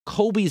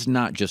Kobe's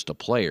not just a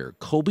player.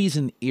 Kobe's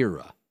an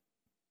era.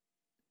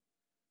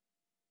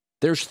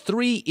 There's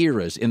 3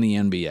 eras in the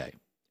NBA,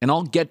 and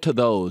I'll get to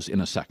those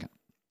in a second.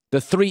 The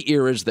 3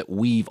 eras that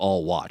we've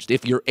all watched.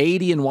 If you're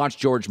 80 and watch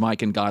George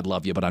Mikan, God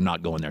love you, but I'm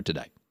not going there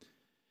today.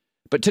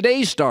 But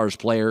today's stars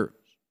player,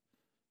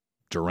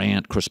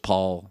 Durant, Chris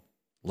Paul,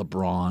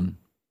 LeBron,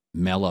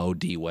 Melo,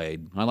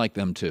 D-Wade, I like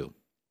them too.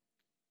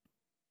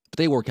 But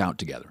they work out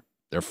together.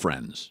 They're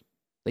friends.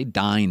 They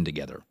dine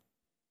together.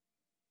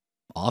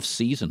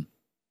 Off-season.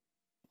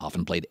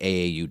 Often played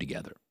AAU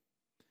together.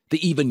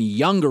 The even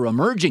younger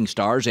emerging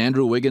stars,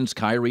 Andrew Wiggins,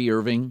 Kyrie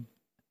Irving,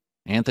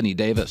 Anthony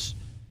Davis.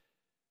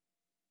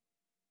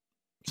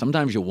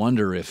 Sometimes you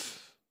wonder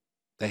if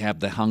they have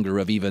the hunger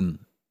of even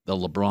the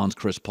LeBrons,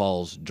 Chris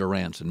Pauls,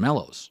 Durants, and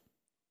Melos.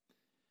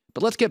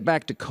 But let's get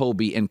back to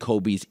Kobe and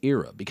Kobe's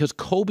era, because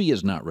Kobe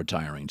is not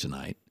retiring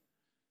tonight.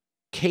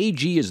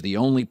 KG is the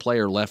only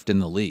player left in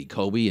the league.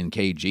 Kobe and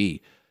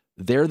KG,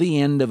 they're the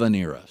end of an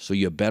era, so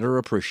you better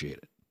appreciate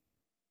it.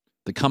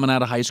 The coming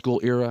out of high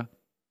school era,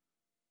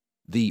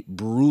 the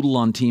brutal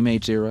on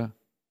teammates era,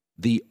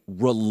 the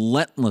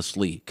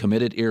relentlessly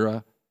committed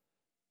era,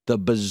 the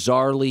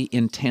bizarrely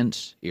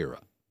intense era.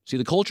 See,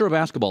 the culture of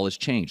basketball has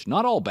changed.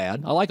 Not all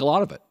bad. I like a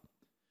lot of it.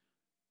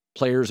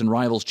 Players and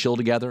rivals chill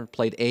together,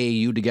 played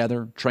AAU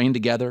together, train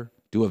together,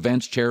 do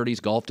events, charities,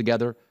 golf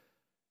together.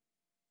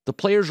 The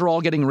players are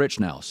all getting rich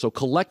now, so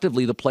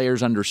collectively the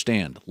players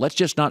understand. Let's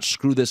just not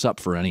screw this up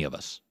for any of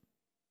us.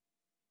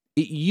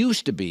 It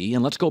used to be,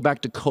 and let's go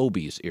back to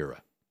Kobe's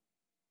era.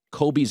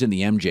 Kobe's in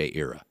the MJ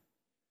era.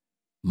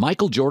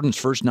 Michael Jordan's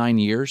first 9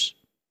 years,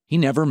 he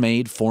never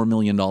made $4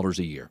 million a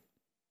year.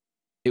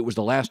 It was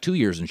the last 2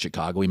 years in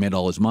Chicago he made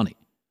all his money.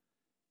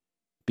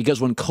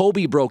 Because when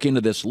Kobe broke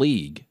into this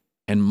league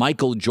and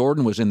Michael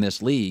Jordan was in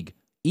this league,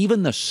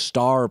 even the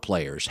star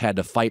players had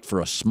to fight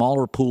for a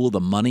smaller pool of the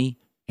money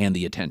and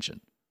the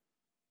attention.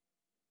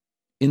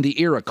 In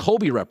the era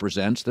Kobe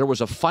represents, there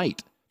was a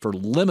fight for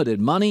limited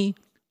money,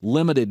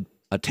 limited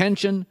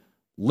attention,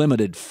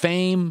 limited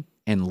fame,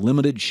 and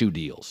limited shoe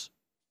deals.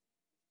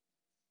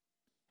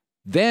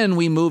 Then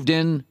we moved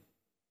in,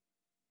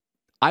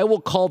 I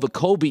will call the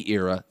Kobe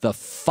era the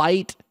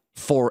fight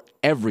for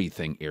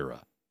everything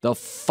era, the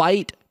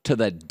fight to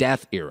the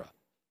death era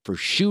for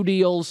shoe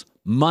deals,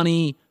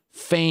 money,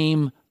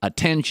 fame,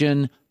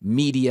 attention,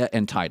 media,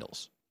 and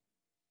titles.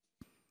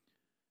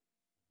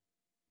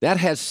 That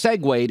has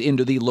segued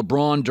into the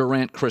LeBron,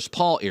 Durant, Chris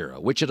Paul era,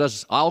 which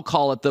is, I'll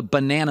call it the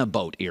banana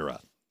boat era.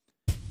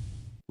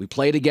 We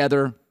play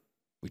together,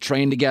 we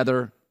train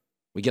together,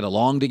 we get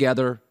along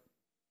together,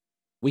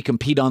 we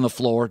compete on the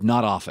floor,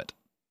 not off it.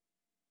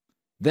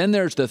 Then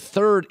there's the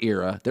third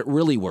era that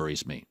really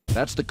worries me.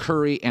 That's the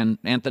Curry and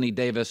Anthony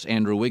Davis,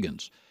 Andrew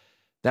Wiggins.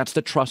 That's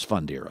the trust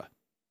fund era,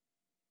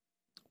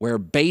 where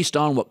based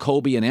on what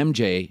Kobe and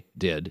MJ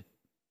did,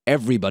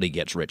 everybody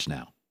gets rich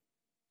now.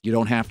 You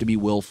don't have to be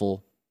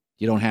willful.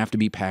 You don't have to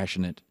be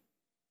passionate.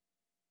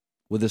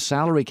 With the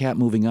salary cap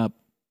moving up,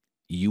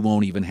 you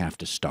won't even have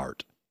to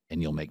start,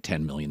 and you'll make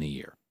 $10 million a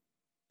year.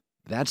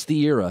 That's the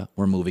era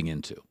we're moving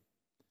into.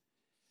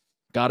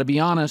 Got to be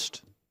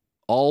honest,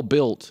 all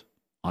built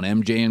on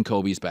MJ and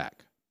Kobe's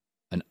back.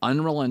 An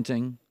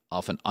unrelenting,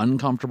 often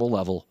uncomfortable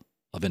level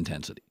of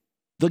intensity.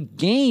 The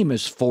game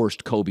has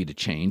forced Kobe to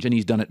change, and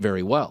he's done it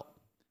very well.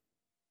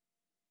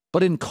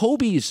 But in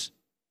Kobe's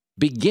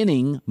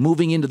beginning,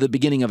 moving into the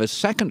beginning of his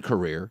second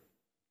career,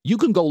 you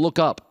can go look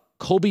up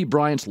Kobe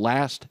Bryant's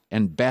last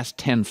and best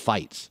 10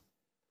 fights.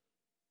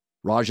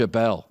 Raja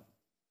Bell,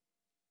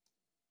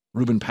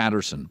 Ruben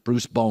Patterson,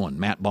 Bruce Bowen,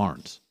 Matt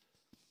Barnes.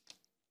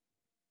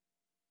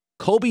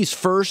 Kobe's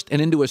first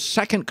and into his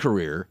second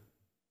career,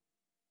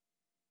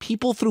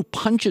 people threw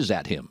punches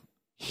at him.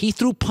 He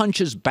threw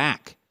punches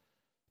back.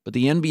 But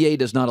the NBA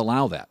does not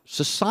allow that.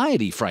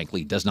 Society,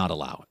 frankly, does not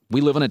allow it. We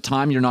live in a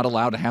time you're not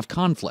allowed to have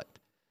conflict.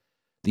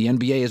 The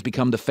NBA has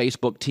become the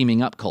Facebook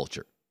teaming up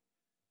culture.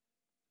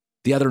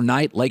 The other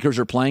night, Lakers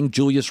are playing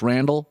Julius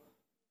Randle.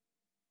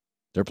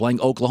 They're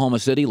playing Oklahoma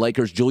City.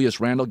 Lakers' Julius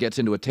Randle gets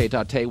into a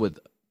tete-a-tete with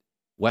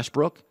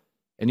Westbrook.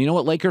 And you know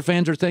what Laker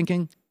fans are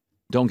thinking?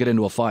 Don't get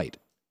into a fight.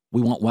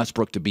 We want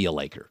Westbrook to be a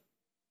Laker.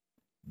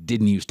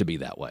 Didn't used to be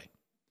that way.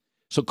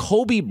 So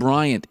Kobe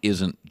Bryant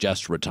isn't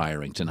just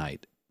retiring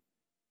tonight.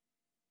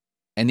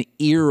 An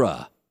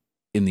era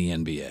in the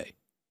NBA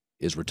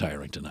is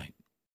retiring tonight.